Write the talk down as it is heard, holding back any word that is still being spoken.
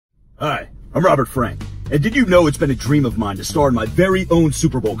Hi, I'm Robert Frank. And did you know it's been a dream of mine to star in my very own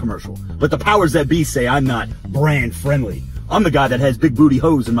Super Bowl commercial? But the powers that be say I'm not brand friendly. I'm the guy that has big booty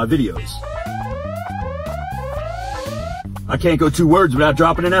hoes in my videos. I can't go 2 words without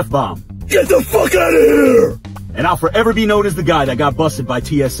dropping an F-bomb. Get the fuck out of here! And I'll forever be known as the guy that got busted by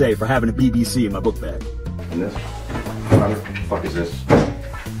TSA for having a BBC in my book bag. And this? What the fuck is this?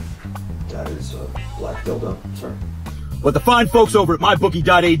 That is a black dildo, sir. But the fine folks over at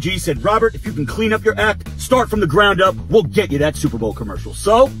mybookie.ag said, Robert, if you can clean up your act, start from the ground up, we'll get you that Super Bowl commercial.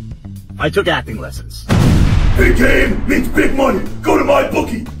 So, I took acting lessons. Big game means big money. Go to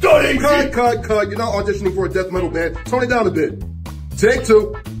mybookie.ag. Cut. You're not auditioning for a death metal band. Tone it down a bit. Take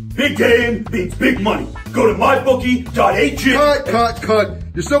 2. Big game means big money. Go to mybookie.ag. Cut.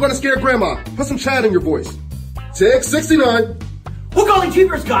 You're still gonna scare grandma. Put some Chad in your voice. Take 69. We're calling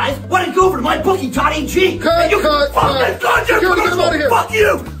cheapers, guys. Why don't you go over to mybookie.ag? Cut. Get him out of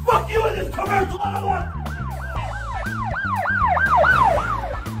here. Fuck you in this commercial. I don't want.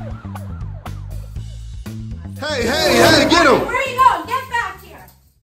 Hey, get him!